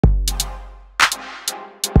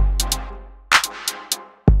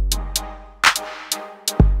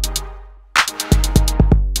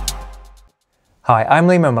Hi, I'm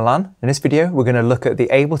Limo Milan. In this video, we're going to look at the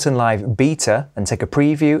Ableton Live beta and take a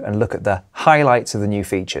preview and look at the highlights of the new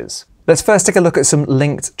features. Let's first take a look at some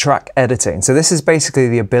linked track editing. So this is basically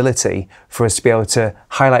the ability for us to be able to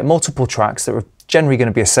highlight multiple tracks that are generally going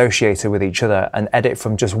to be associated with each other and edit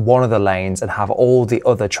from just one of the lanes and have all the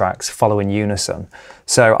other tracks follow in unison.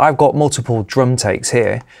 So I've got multiple drum takes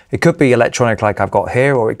here. It could be electronic like I've got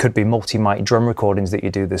here, or it could be multi-mic drum recordings that you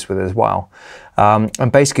do this with as well.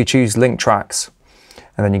 And basically choose link tracks,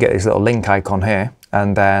 and then you get this little link icon here,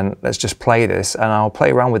 and then let's just play this, and I'll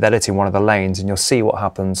play around with editing one of the lanes and you'll see what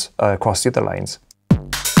happens across the other lanes.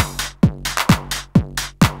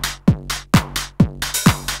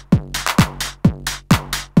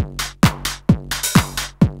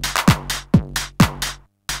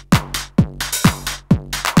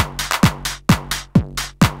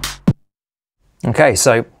 Okay,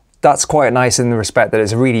 so that's quite nice in the respect that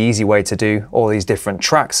it's a really easy way to do all these different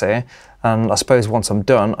tracks here. And I suppose once I'm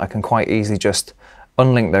done, I can quite easily just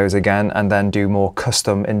unlink those again and then do more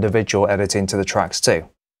custom individual editing to the tracks too.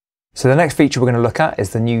 So the next feature we're going to look at is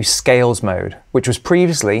the new scales mode, which was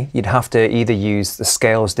previously you'd have to either use the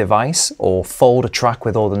scales device or fold a track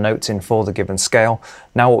with all the notes in for the given scale.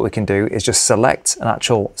 Now what we can do is just select an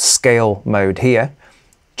actual scale mode here,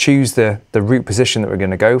 choose the root position that we're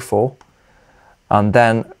going to go for, and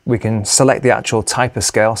then we can select the actual type of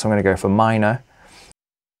scale. So I'm going to go for minor.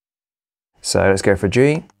 So let's go for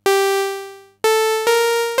G.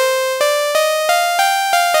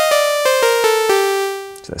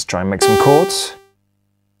 So let's try and make some chords.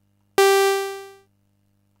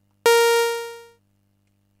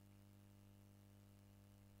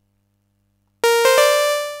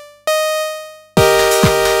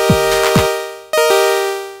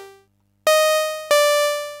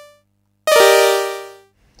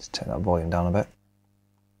 Let's take that volume down a bit.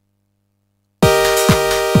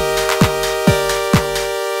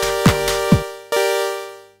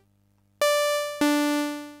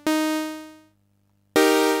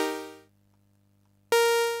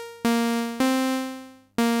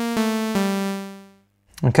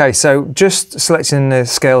 Okay, so just selecting the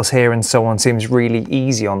scales here and so on seems really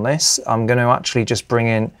easy on this. I'm going to actually just bring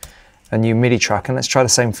in a new MIDI track, and let's try the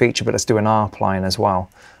same feature, but let's do an ARP line as well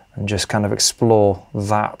and just kind of explore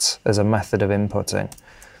that as a method of inputting.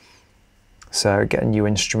 So get a new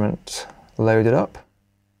instrument loaded up.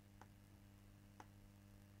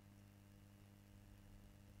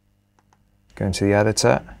 Go into the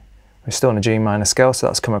editor. We're still on a G minor scale, so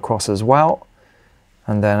that's come across as well.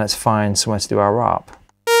 And then let's find somewhere to do our ARP.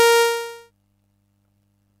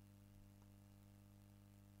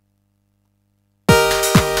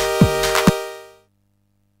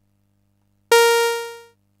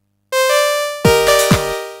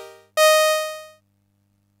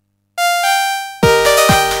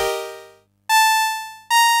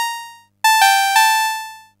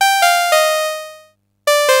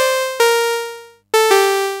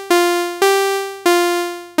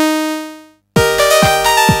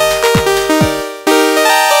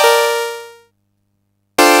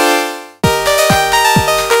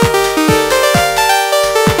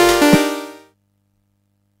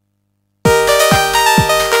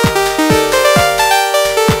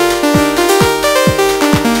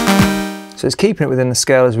 So it's keeping it within the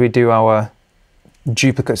scale as we do our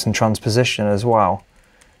duplicates and transposition as well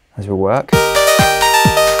as we work.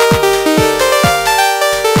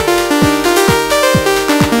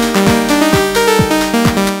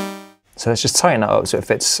 So let's just tighten that up so it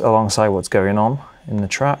fits alongside what's going on in the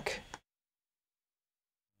track.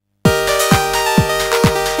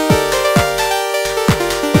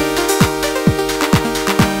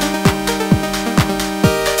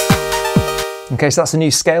 Okay, so that's the new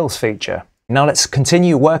scales feature. Now let's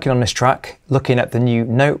continue working on this track, looking at the new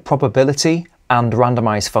note probability and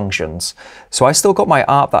randomize functions. So I still got my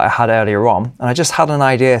ARP that I had earlier on, and I just had an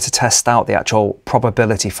idea to test out the actual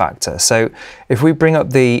probability factor. So if we bring up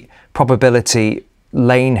the probability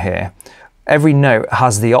lane here, every note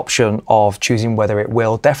has the option of choosing whether it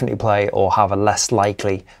will definitely play or have a less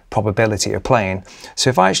likely probability of playing. So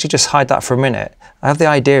if I actually just hide that for a minute, I have the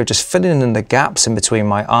idea of just filling in the gaps in between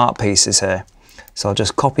my ARP pieces here. So I'll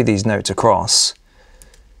just copy these notes across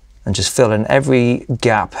and just fill in every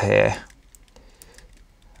gap here.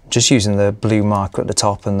 Just using the blue marker at the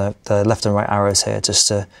top and the left and right arrows here just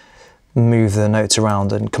to move the notes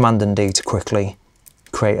around, and Command and D to quickly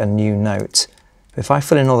create a new note. But if I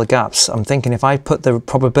fill in all the gaps, I'm thinking if I put the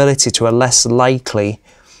probability to a less likely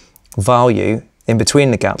value in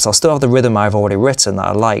between the gaps, I'll still have the rhythm I've already written that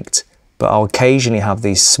I liked, but I'll occasionally have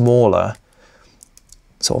these smaller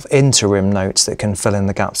sort of interim notes that can fill in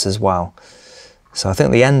the gaps as well. So I think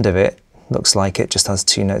at the end of it, looks like it just has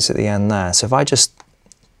 2 notes at the end there. So if I just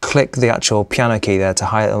click the actual piano key there to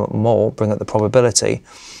highlight more, bring up the probability,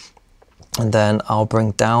 and then I'll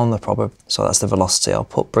bring down the so that's the velocity. I'll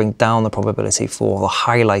bring down the probability for the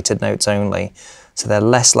highlighted notes only, so they're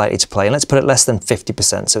less likely to play. And let's put it less than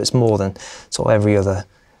 50%, so it's more than sort of every other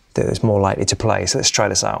that is more likely to play. So let's try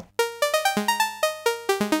this out.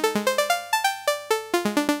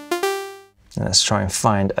 And let's try and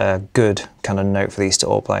find a good kind of note for these to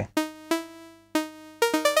all play.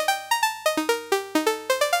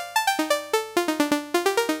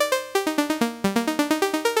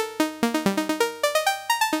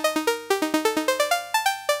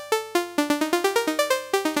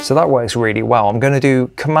 So that works really well. I'm going to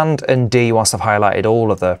do Command and D whilst I've highlighted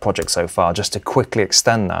all of the projects so far, just to quickly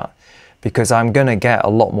extend that, because I'm going to get a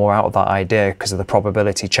lot more out of that idea because of the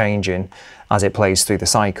probability changing as it plays through the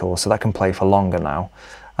cycle, so that can play for longer now.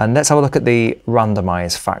 And let's have a look at the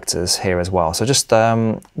randomize factors here as well. So just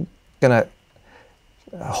going to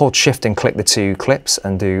hold Shift and click the 2 clips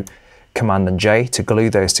and do Command and J to glue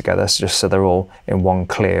those together, just so they're all in one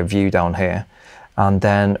clear view down here. And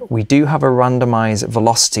then we do have a randomize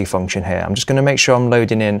velocity function here. I'm just going to make sure I'm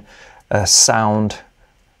loading in a sound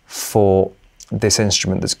for this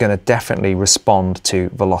instrument that's going to definitely respond to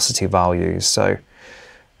velocity values. So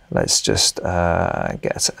let's just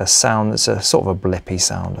get a sound that's a sort of a blippy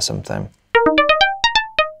sound or something.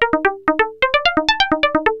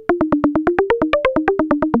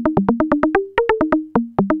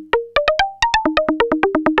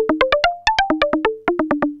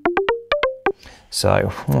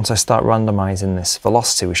 So once I start randomizing this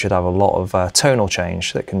velocity, we should have a lot of tonal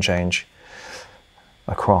change that can change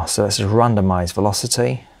across. So let's just randomize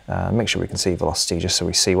velocity. Make sure we can see velocity just so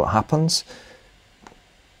we see what happens.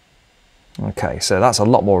 Okay, so that's a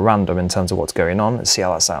lot more random in terms of what's going on. Let's see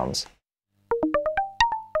how that sounds.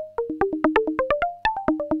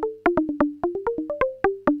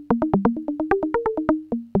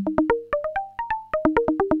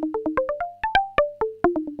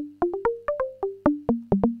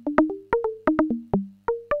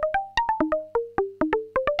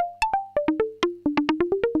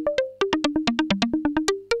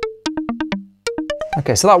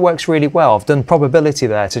 Okay, so that works really well. I've done probability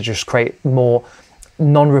there to just create more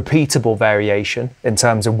non-repeatable variation in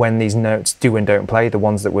terms of when these notes do and don't play, the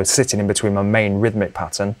ones that were sitting in between my main rhythmic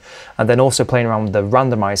pattern, and then also playing around with the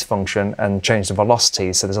randomize function and change the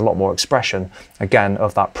velocity, so there's a lot more expression, again,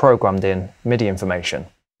 of that programmed in MIDI information.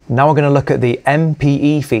 Now we're going to look at the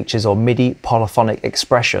MPE features, or MIDI polyphonic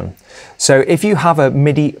expression. So if you have a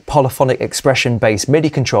MIDI polyphonic expression based MIDI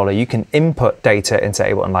controller, you can input data into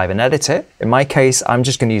Ableton Live and edit it. In my case, I'm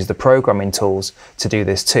just going to use the programming tools to do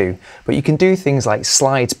this too. But you can do things like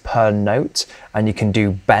slides per note, and you can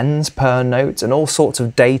do bends per note, and all sorts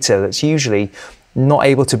of data that's usually not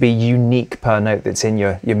able to be unique per note that's in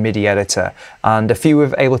your MIDI editor. And a few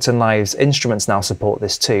of Ableton Live's instruments now support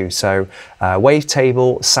this too. So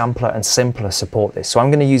Wavetable, Sampler and Simpler support this. So I'm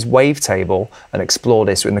going to use Wavetable and explore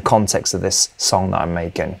this in the context of this song that I'm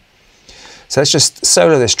making. So let's just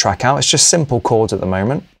solo this track out. It's just simple chords at the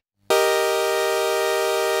moment.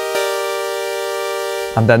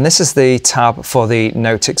 And then this is the tab for the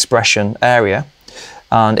note expression area.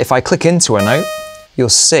 And if I click into a note, you'll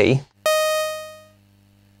see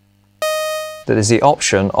that there's the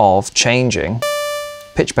option of changing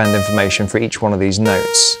pitch bend information for each one of these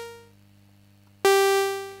notes.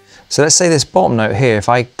 So let's say this bottom note here, if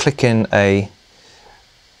I click in a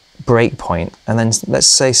breakpoint and then let's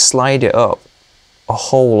say slide it up a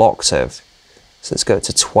whole octave. So let's go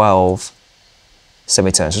to 12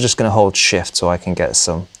 semitones. So I'm just going to hold Shift so I can get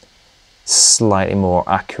some slightly more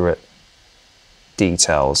accurate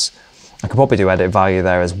details. I could probably do edit value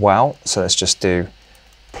there as well. So let's just do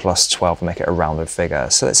plus 12 and make it a rounded figure.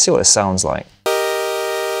 So let's see what it sounds like. So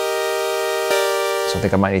I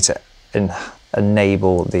think I might need to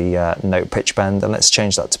enable the note pitch bend, and let's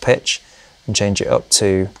change that to pitch and change it up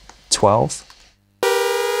to 12.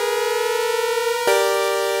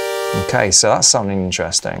 Okay, so that's sounding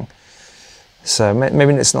interesting. So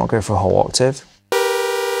maybe let's not go for a whole octave.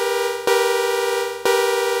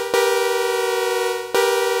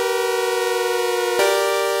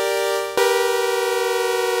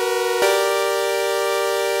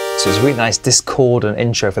 So it's a really nice discordant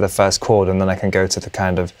intro for the first chord, and then I can go to the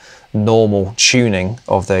kind of normal tuning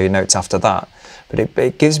of the notes after that. But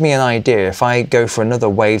it gives me an idea if I go for another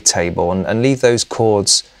wavetable and leave those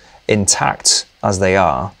chords intact as they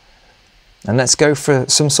are, and let's go for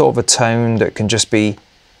some sort of a tone that can just be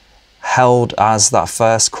held as that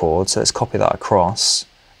first chord. So let's copy that across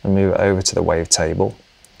and move it over to the wavetable.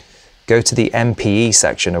 go to the MPE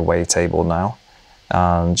section of Wavetable now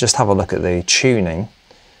and just have a look at the tuning,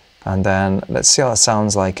 and then let's see how that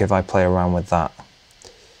sounds like if I play around with that.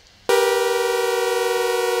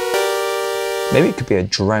 Maybe it could be a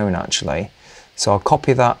drone actually. So I'll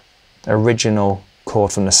copy that original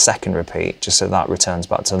chord from the second repeat just so that returns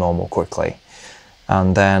back to normal quickly.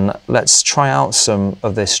 And then let's try out some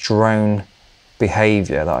of this drone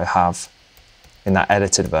behavior that I have in that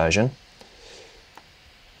edited version.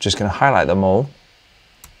 Just going to highlight them all.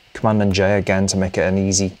 Command and J again to make it an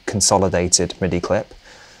easy consolidated MIDI clip.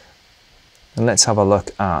 And let's have a look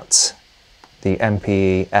at the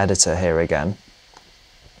MPE editor here again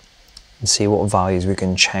and see what values we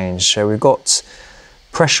can change. So we've got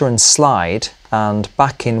pressure and slide, and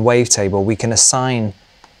back in Wavetable we can assign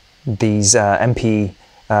these MPE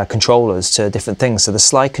controllers to different things. So the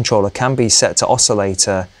slide controller can be set to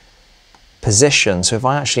oscillator position. So if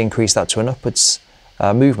I actually increase that to an upwards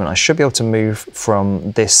movement, I should be able to move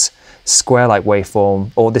from this square-like waveform,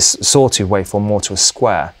 or this sawtooth waveform, more to a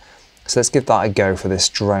square. So let's give that a go for this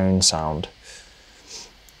drone sound.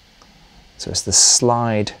 So it's the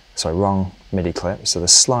slide, sorry, wrong MIDI clip, so the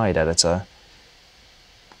slide editor.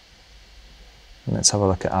 And let's have a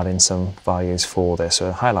look at adding some values for this.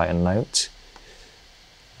 So highlight a note,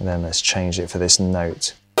 and then let's change it for this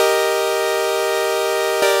note.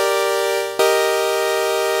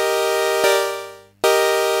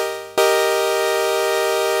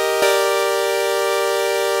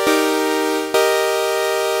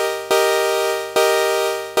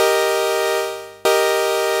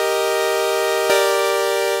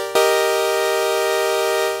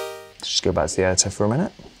 Just go back to the editor for a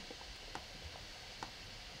minute.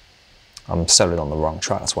 I'm soloed on the wrong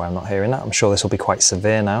track, that's why I'm not hearing that. I'm sure this will be quite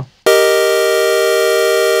severe now.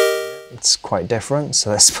 It's quite different,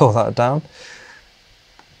 so let's pull that down.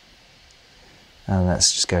 And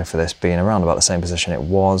let's just go for this being around about the same position it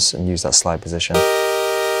was and use that slide position. And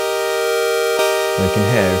we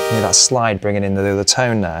can hear that slide bringing in the other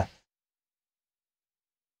tone there.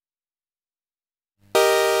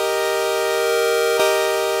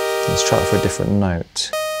 Let's try it for a different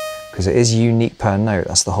note, because it is unique per note.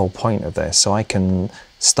 That's the whole point of this. So I can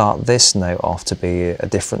start this note off to be a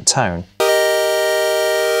different tone.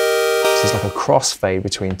 So it's like a crossfade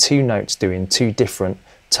between two notes doing two different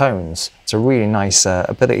tones. It's a really nice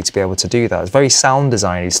ability to be able to do that. It's very sound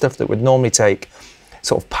designy, stuff that would normally take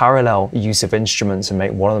sort of parallel use of instruments and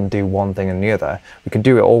make one of them do one thing and the other. We can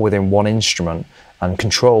do it all within one instrument and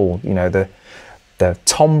control, you know, the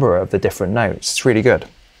timbre of the different notes. It's really good.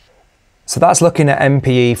 So that's looking at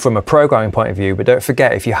MPE from a programming point of view, but don't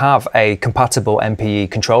forget, if you have a compatible MPE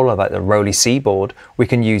controller like the Roly C board, we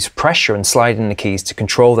can use pressure and sliding the keys to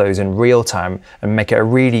control those in real time and make it a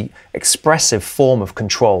really expressive form of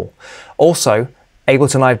control. Also,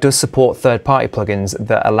 Ableton Live does support third-party plugins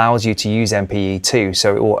that allows you to use MPE too,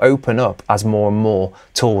 so it will open up as more and more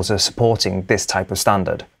tools are supporting this type of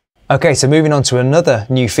standard. Okay, so moving on to another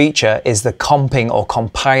new feature is the comping or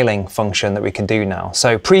compiling function that we can do now.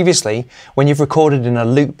 So previously, when you've recorded in a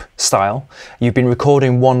loop style, you've been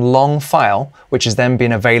recording one long file, which has then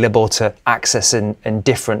been available to access in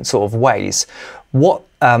different sort of ways. What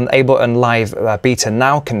Ableton Live Beta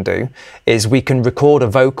now can do is we can record a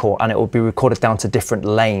vocal and it will be recorded down to different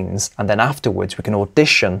lanes, and then afterwards we can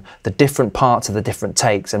audition the different parts of the different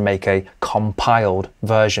takes and make a compiled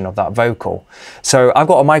version of that vocal. So I've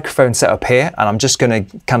got a microphone set up here and I'm just going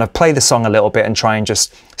to kind of play the song a little bit and try and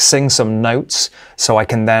just sing some notes so I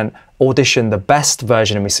can then audition the best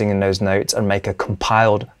version of me singing those notes and make a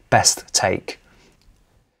compiled best take.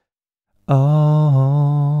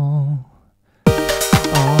 Oh.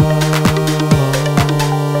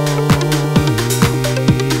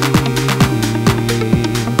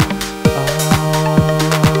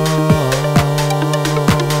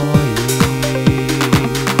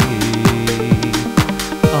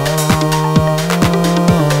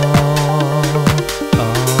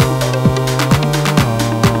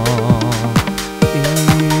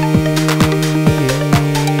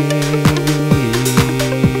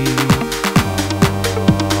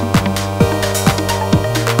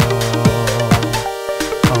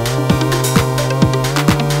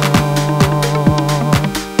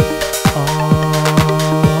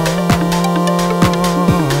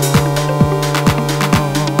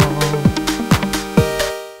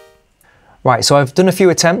 Right, so I've done a few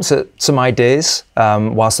attempts at some ideas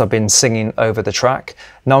whilst I've been singing over the track.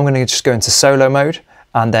 Now I'm going to just go into solo mode,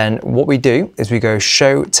 and then what we do is we go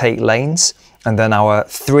show take lanes, and then our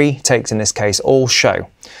 3 takes in this case all show.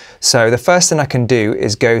 So the first thing I can do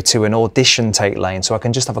is go to an audition take lane, so I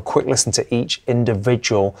can just have a quick listen to each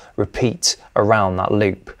individual repeat around that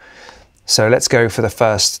loop. So let's go for the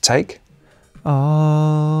first take.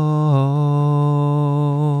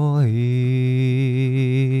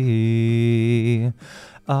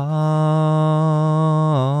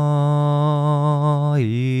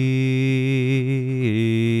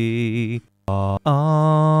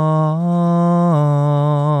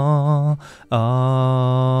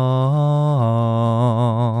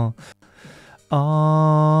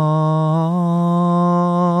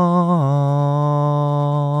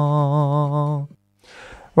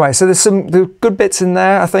 Right, so there's some good bits in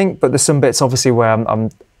there, I think, but there's some bits obviously where I'm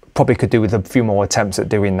probably could do with a few more attempts at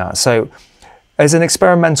doing that. So as an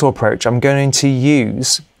experimental approach, I'm going to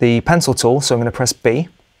use the pencil tool. So I'm going to press B.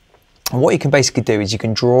 And what you can basically do is you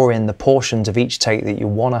can draw in the portions of each take that you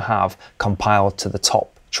want to have compiled to the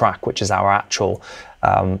top track, which is our actual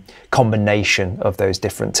combination of those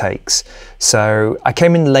different takes. So I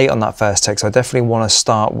came in late on that first take, so I definitely want to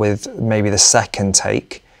start with maybe the second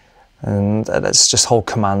take. And let's just hold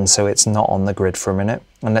command so it's not on the grid for a minute.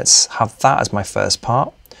 And let's have that as my first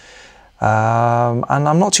part. And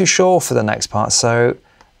I'm not too sure for the next part, so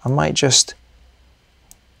I might just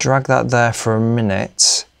drag that there for a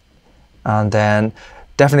minute. And then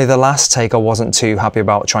definitely the last take I wasn't too happy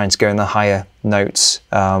about trying to go in the higher notes.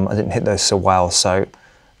 I didn't hit those so well, so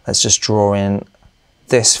let's just draw in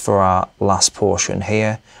this for our last portion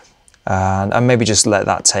here. And maybe just let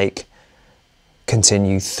that take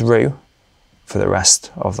continue through for the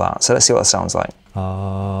rest of that. So let's see what that sounds like.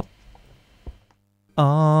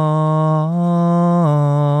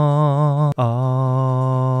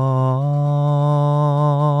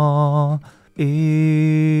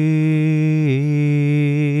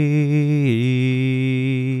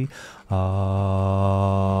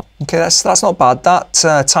 Okay, that's not bad. That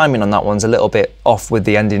timing on that one's a little bit off with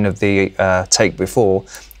the ending of the take before.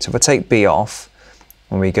 So if I take B off,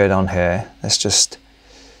 when we go down here, let's just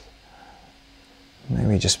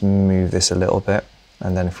maybe just move this a little bit,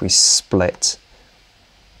 and then if we split,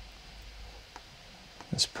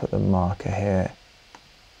 let's put the marker here.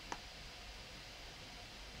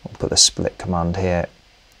 We'll put the split command here.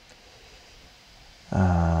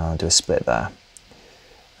 Do a split there,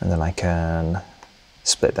 and then I can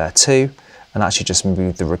split there too, and actually just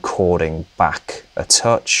move the recording back a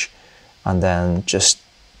touch, and then just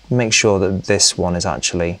make sure that this one is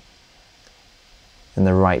actually in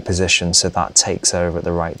the right position so that takes over at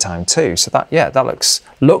the right time too. So that, yeah, that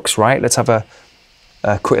looks right. Let's have a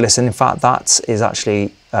quick listen. In fact, that is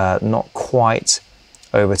actually not quite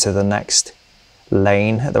over to the next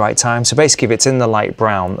lane at the right time. So basically if it's in the light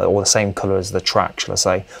brown or the same color as the track, shall I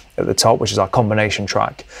say, at the top, which is our combination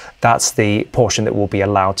track, that's the portion that will be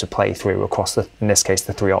allowed to play through across the, in this case,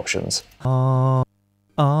 the three options.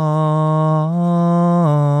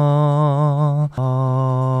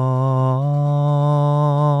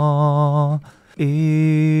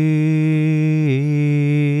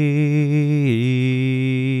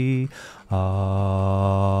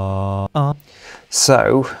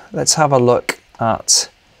 So let's have a look at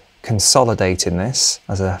consolidating this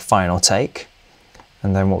as a final take,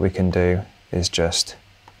 and then what we can do is just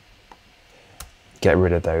get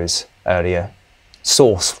rid of those earlier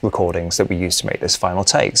source recordings that we used to make this final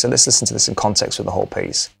take. So let's listen to this in context with the whole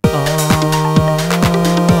piece.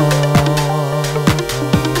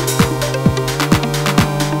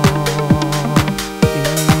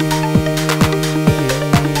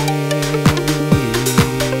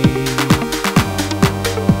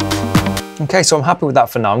 Okay, so I'm happy with that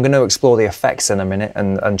for now. I'm going to explore the effects in a minute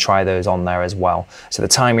and try those on there as well. So the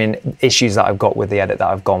timing issues that I've got with the edit that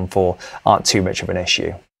I've gone for aren't too much of an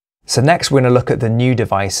issue. So next we're going to look at the new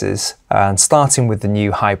devices, and starting with the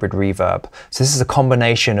new Hybrid Reverb. So this is a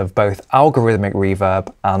combination of both algorithmic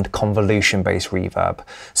reverb and convolution-based reverb.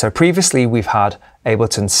 So previously we've had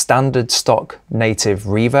Ableton's standard stock native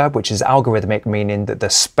reverb, which is algorithmic, meaning that the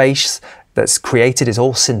space that's created is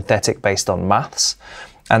all synthetic based on maths.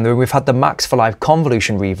 And then we've had the Max for Live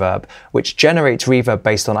convolution reverb, which generates reverb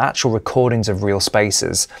based on actual recordings of real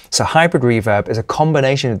spaces. So Hybrid Reverb is a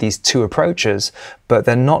combination of these two approaches, but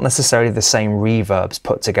they're not necessarily the same reverbs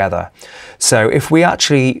put together. So if we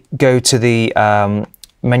actually go to the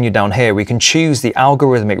menu down here, we can choose the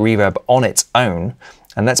algorithmic reverb on its own.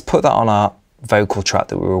 And let's put that on our vocal track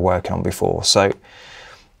that we were working on before. So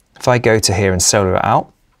if I go to here and solo it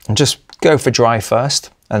out, and just go for dry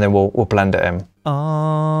first, and then we'll blend it in.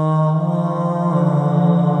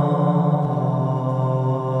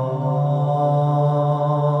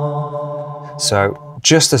 So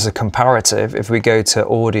just as a comparative, if we go to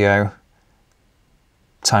audio,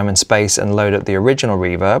 time and space, and load up the original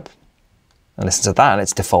reverb, and listen to that in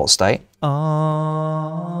its default state.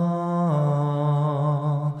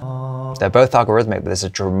 They're both algorithmic, but there's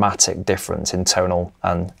a dramatic difference in tonal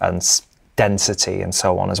and density and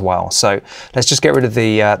so on as well. So let's just get rid of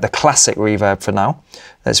the classic reverb for now.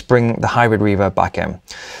 Let's bring the hybrid reverb back in.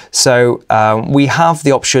 So we have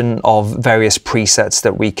the option of various presets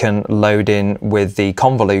that we can load in with the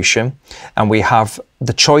convolution, and we have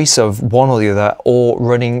the choice of one or the other, or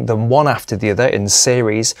running them one after the other in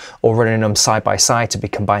series, or running them side by side to be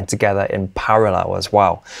combined together in parallel as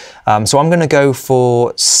well. So I'm going to go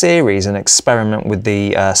for series and experiment with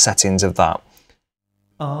the settings of that.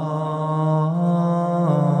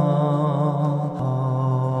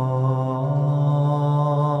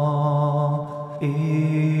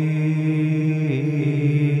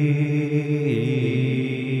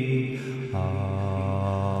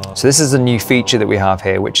 So this is a new feature that we have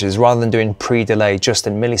here, which is rather than doing pre-delay just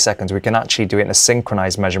in milliseconds, we can actually do it in a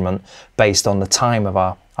synchronized measurement based on the time of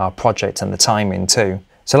our project and the timing too.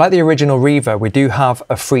 So like the original reverb, we do have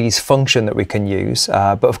a freeze function that we can use,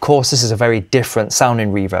 but of course this is a very different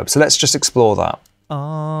sounding reverb. So let's just explore that.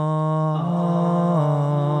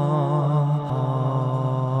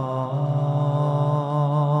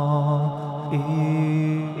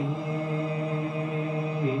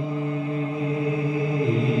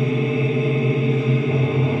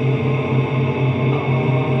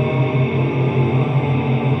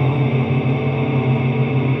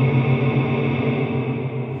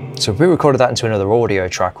 So if we recorded that into another audio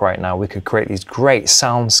track right now, we could create these great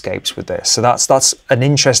soundscapes with this. So that's an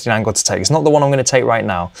interesting angle to take. It's not the one I'm going to take right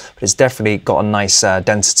now, but it's definitely got a nice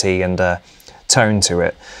density and tone to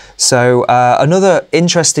it. So another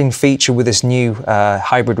interesting feature with this new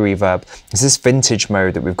hybrid reverb is this vintage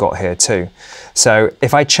mode that we've got here too. So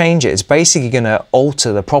if I change it, it's basically going to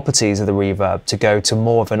alter the properties of the reverb to go to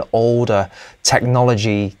more of an older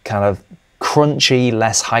technology kind of crunchy,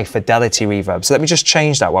 less high fidelity reverb. So let me just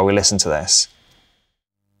change that while we listen to this.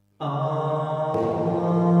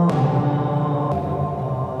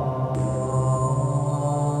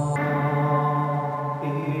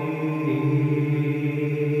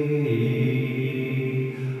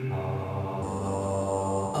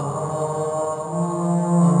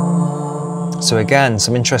 So again,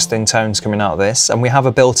 some interesting tones coming out of this, and we have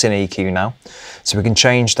a built-in EQ now, so we can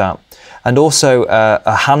change that. And also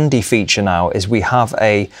a handy feature now is we have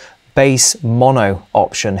a bass mono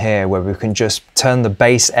option here, where we can just turn the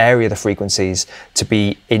bass area of the frequencies to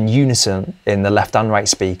be in unison in the left and right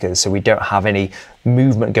speakers, so we don't have any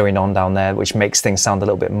movement going on down there, which makes things sound a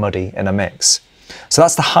little bit muddy in a mix. So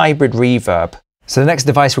that's the hybrid reverb. So the next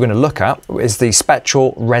device we're going to look at is the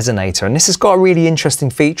Spectral Resonator, and this has got a really interesting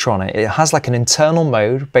feature on it. It has like an internal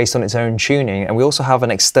mode based on its own tuning, and we also have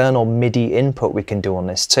an external MIDI input we can do on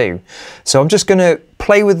this too. So I'm just going to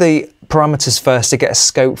play with the parameters first to get a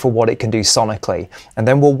scope for what it can do sonically, and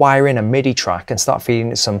then we'll wire in a MIDI track and start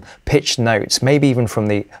feeding it some pitched notes, maybe even from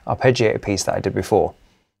the arpeggiator piece that I did before.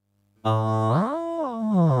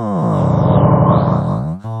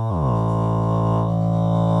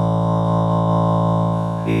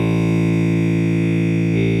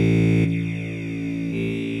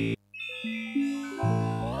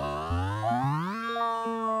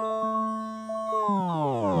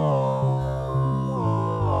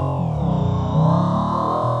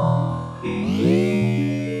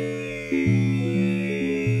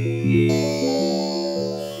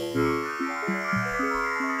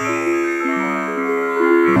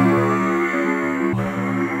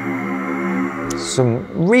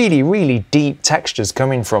 Some really deep textures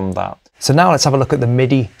coming from that. So now let's have a look at the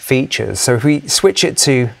MIDI features. So if we switch it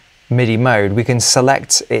to MIDI mode, we can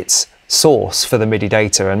select its source for the MIDI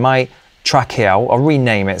data, and my track here, I'll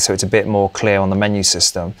rename it so it's a bit more clear on the menu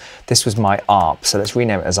system. This was my ARP, so let's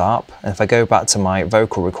rename it as ARP. And if I go back to my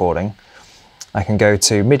vocal recording, I can go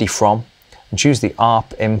to MIDI from and choose the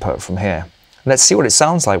ARP input from here. Let's see what it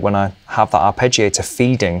sounds like when I have that arpeggiator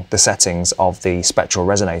feeding the settings of the Spectral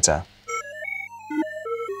Resonator.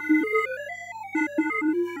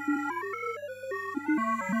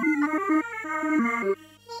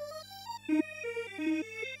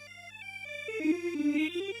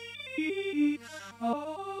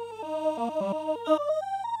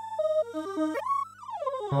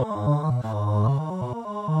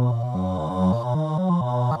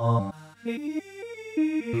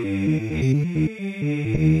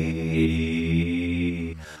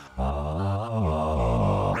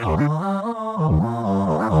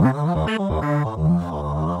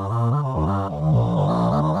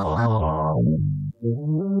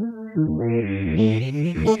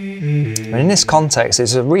 And in this context,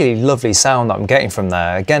 it's a really lovely sound that I'm getting from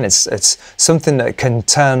there. Again, it's something that can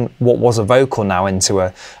turn what was a vocal now into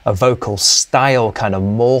a vocal style kind of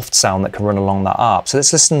morphed sound that can run along that arp. So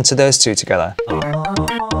let's listen to those two together.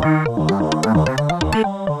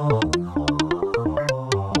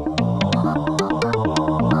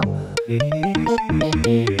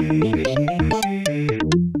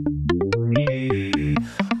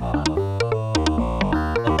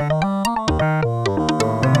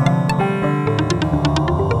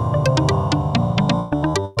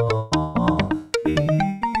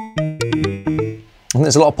 And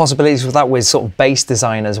there's a lot of possibilities with that with sort of bass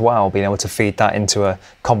design as well, being able to feed that into a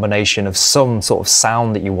combination of some sort of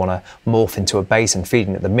sound that you want to morph into a bass and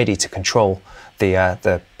feeding it the MIDI to control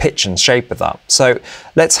the pitch and shape of that. So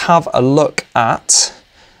let's have a look at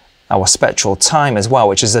our Spectral Time as well,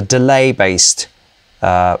 which is a delay-based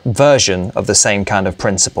version of the same kind of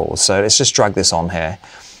principles. So let's just drag this on here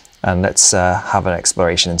and let's have an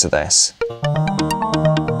exploration into this.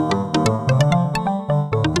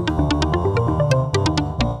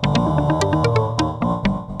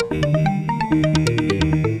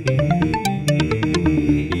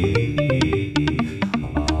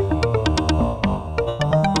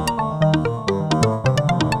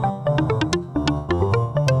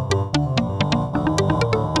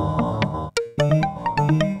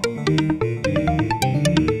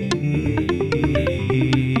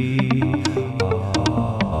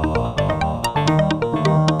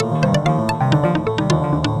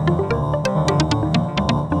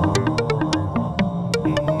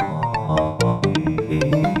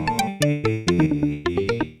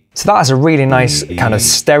 So that has a really nice kind of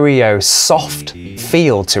stereo soft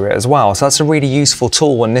feel to it as well. So that's a really useful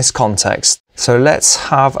tool in this context. So let's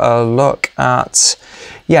have a look at,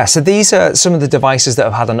 yeah, so these are some of the devices that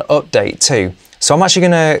have had an update too. So I'm actually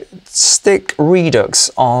going to stick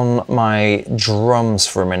Redux on my drums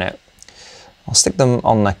for a minute. I'll stick them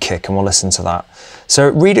on the kick and we'll listen to that. So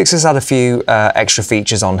Redux has had a few extra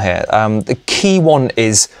features on here. The key one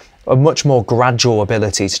is a much more gradual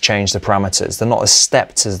ability to change the parameters. They're not as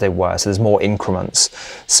stepped as they were, so there's more increments.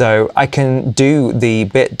 So I can do the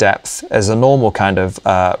bit depth as a normal kind of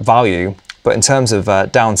value, but in terms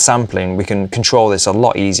of down sampling, we can control this a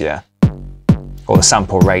lot easier. Or the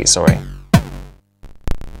sample rate, sorry.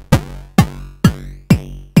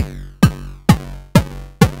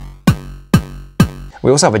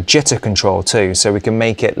 We also have a jitter control too, so we can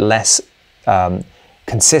make it less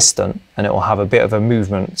consistent and it will have a bit of a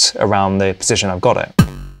movement around the position I've got it.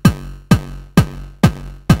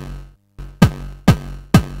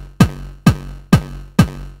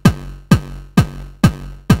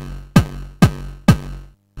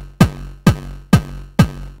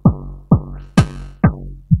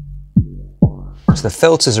 So the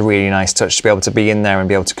filter's a really nice touch to be able to be in there and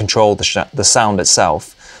be able to control the sound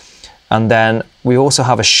itself. And then we also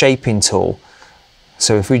have a shaping tool.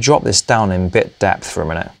 So if we drop this down in bit depth for a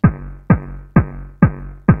minute.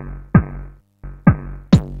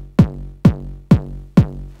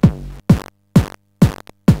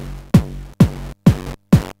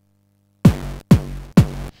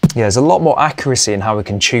 Yeah, there's a lot more accuracy in how we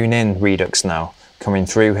can tune in Redux now coming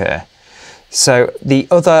through here. So the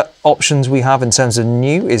other options we have in terms of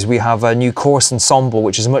new is we have a new Chorus-Ensemble,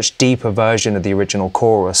 which is a much deeper version of the original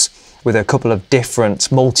chorus with a couple of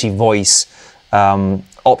different multi-voice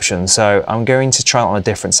options. So I'm going to try it on a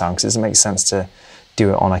different sound because it doesn't make sense to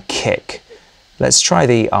do it on a kick. Let's try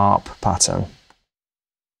the ARP pattern.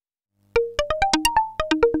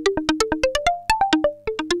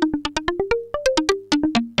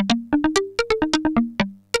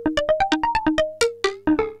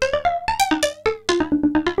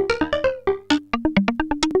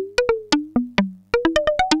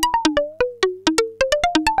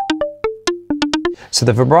 So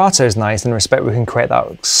the vibrato is nice in respect we can create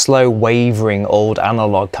that slow wavering old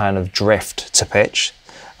analog kind of drift to pitch,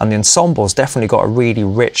 and the ensemble's definitely got a really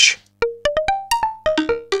rich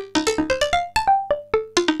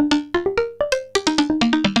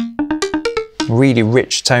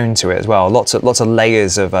tone to it as well. Lots of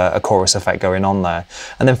layers of a chorus effect going on there.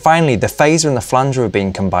 And then finally the phaser and the flanger are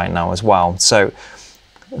being combined now as well. So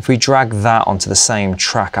if we drag that onto the same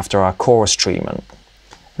track after our chorus treatment,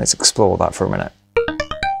 let's explore that for a minute.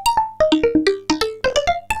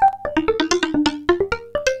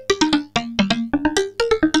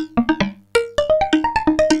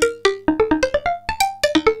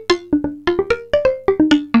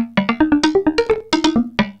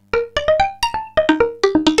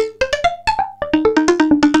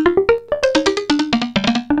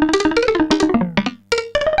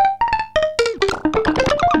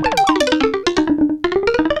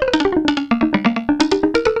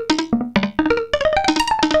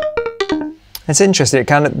 It's interesting,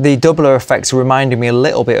 the doubler effects reminded me a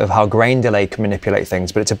little bit of how grain delay can manipulate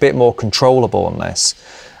things, but it's a bit more controllable on this.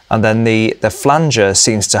 And then the flanger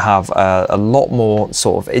seems to have a lot more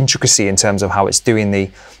sort of intricacy in terms of how it's doing the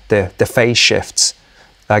phase shifts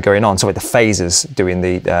going on. Sorry, the phasers doing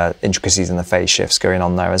the intricacies and the phase shifts going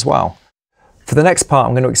on there as well. For the next part,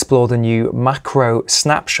 I'm going to explore the new macro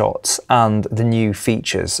snapshots and the new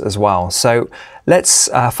features as well. So let's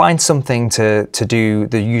find something to do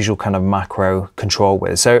the usual kind of macro control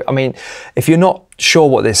with. So, I mean, if you're not sure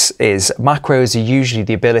what this is, macros are usually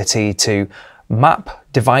the ability to map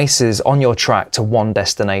devices on your track to one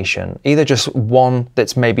destination, either just one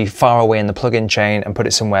that's maybe far away in the plugin chain and put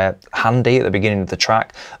it somewhere handy at the beginning of the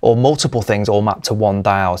track, or multiple things all mapped to one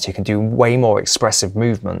dial, so you can do way more expressive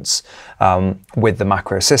movements with the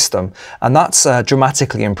macro system. And that's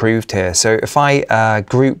dramatically improved here. So if I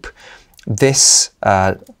group this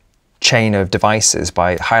chain of devices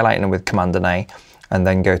by highlighting them with Command and A and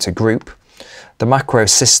then go to group, the macro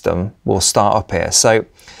system will start up here. So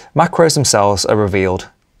macros themselves are revealed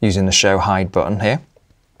using the show hide button here.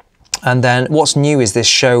 And then what's new is this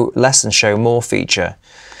show less and show more feature.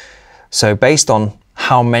 So based on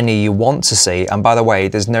how many you want to see, and by the way,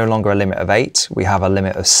 there's no longer a limit of 8, we have a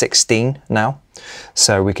limit of 16 now.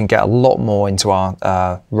 So we can get a lot more into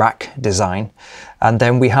our rack design. And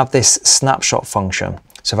then we have this snapshot function.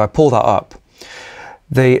 So if I pull that up,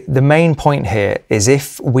 the main point here is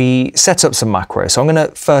if we set up some macros. So I'm going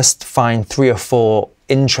to first find 3 or 4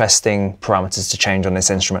 interesting parameters to change on this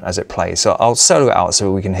instrument as it plays. So I'll solo it out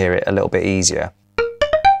so we can hear it a little bit easier.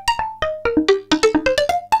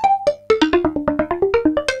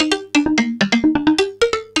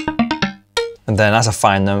 And then as I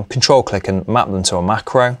find them, control click and map them to a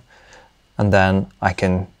macro. And then I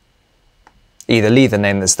can either leave the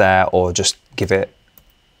name that's there or just give it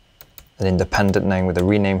an independent name with a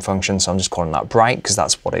rename function. So I'm just calling that bright because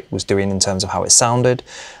that's what it was doing in terms of how it sounded.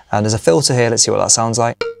 And there's a filter here. Let's see what that sounds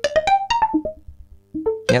like.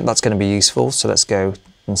 Yep, that's going to be useful. So let's go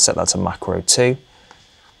and set that to macro 2.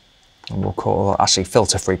 And we'll call, actually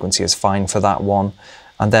filter frequency is fine for that one.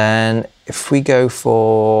 And then if we go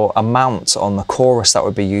for a mount on the chorus, that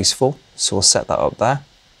would be useful. So we'll set that up there.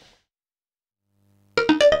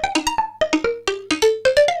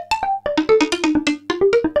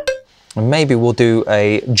 And maybe we'll do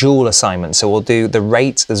a dual assignment. So we'll do the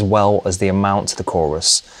rate as well as the amount to the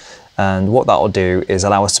chorus. And what that will do is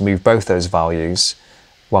allow us to move both those values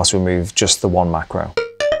whilst we move just the one macro.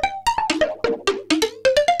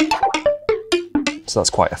 So that's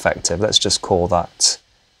quite effective. Let's just call that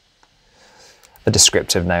a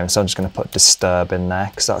descriptive name. So I'm just going to put disturb in there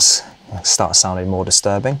because that's starts sounding more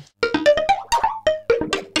disturbing.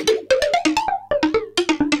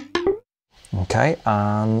 Okay,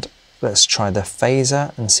 and let's try the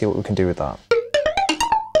phaser and see what we can do with that.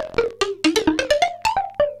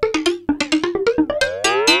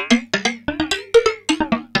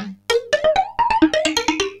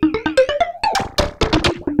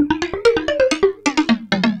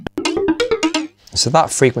 So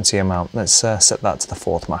that frequency amount, let's set that to the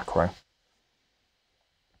 4th macro.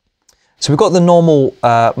 So we've got the normal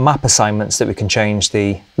map assignments that we can change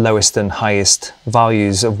the lowest and highest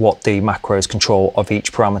values of what the macros control of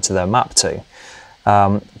each parameter they're mapped to.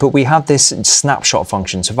 But we have this snapshot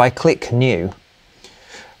function. So if I click new,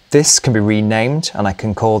 this can be renamed and I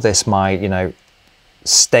can call this my,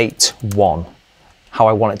 state 1, how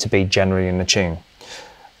I want it to be generally in the tune.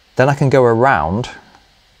 Then I can go around,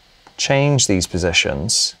 change these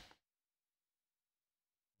positions,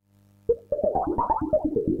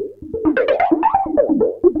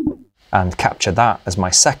 and capture that as my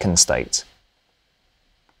second state.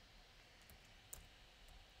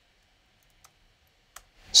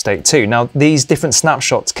 State 2. Now these different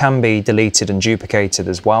snapshots can be deleted and duplicated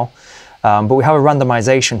as well, but we have a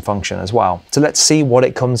randomization function as well. So let's see what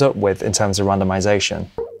it comes up with in terms of randomization.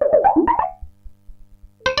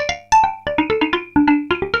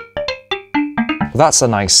 That's a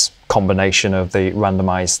nice combination of the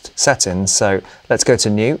randomized settings. So let's go to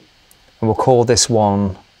new and we'll call this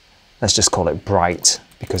one, let's just call it bright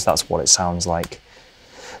because that's what it sounds like.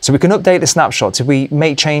 So we can update the snapshots. If we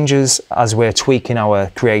make changes as we're tweaking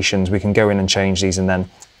our creations, we can go in and change these and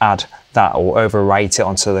then add that or overwrite it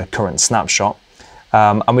onto the current snapshot.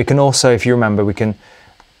 And we can also, if you remember, we can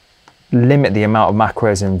limit the amount of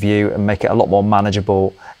macros in view and make it a lot more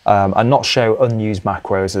manageable and not show unused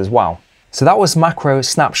macros as well. So that was macro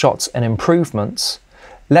snapshots and improvements.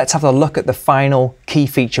 Let's have a look at the final key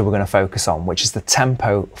feature we're going to focus on, which is the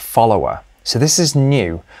tempo follower. So this is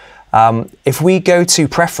new. If we go to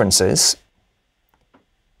preferences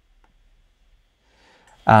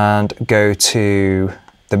and go to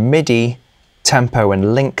the MIDI tempo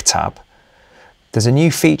and link tab, there's a new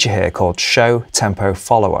feature here called Show Tempo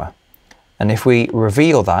Follower. And if we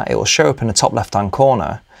reveal that, it will show up in the top left-hand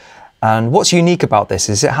corner. And what's unique about this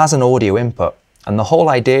is it has an audio input. And the whole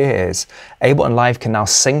idea is Ableton Live can now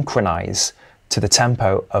synchronize to the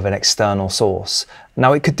tempo of an external source.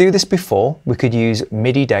 Now it could do this before. We could use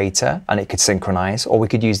MIDI data and it could synchronize, or we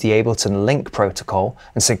could use the Ableton Link protocol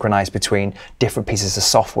and synchronize between different pieces of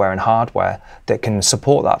software and hardware that can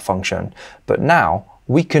support that function. But now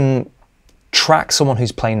we can track someone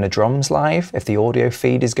who's playing the drums live if the audio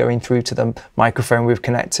feed is going through to the microphone we've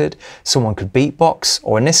connected. Someone could beatbox,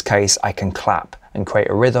 or in this case, I can clap and create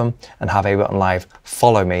a rhythm and have Ableton Live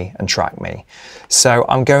follow me and track me. So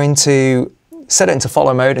I'm going to set it into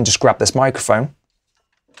follow mode and just grab this microphone.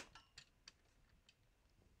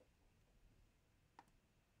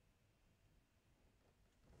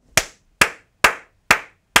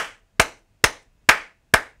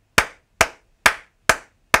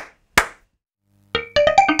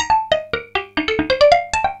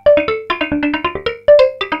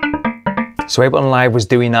 So Ableton Live was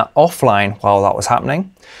doing that offline while that was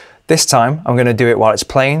happening. This time I'm going to do it while it's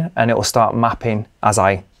playing, and it will start mapping as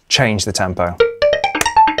I change the tempo.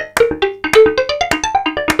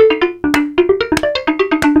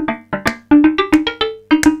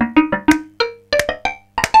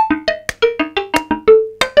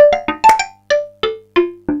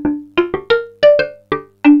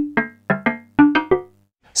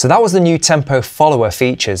 So that was the new tempo follower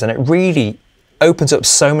features, and it really opens up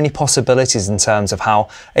so many possibilities in terms of how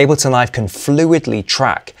Ableton Live can fluidly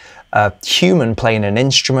track a human playing an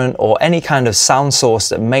instrument or any kind of sound source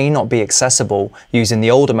that may not be accessible using the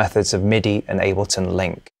older methods of MIDI and Ableton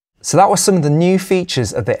Link. So that was some of the new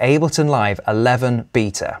features of the Ableton Live 11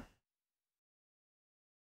 beta.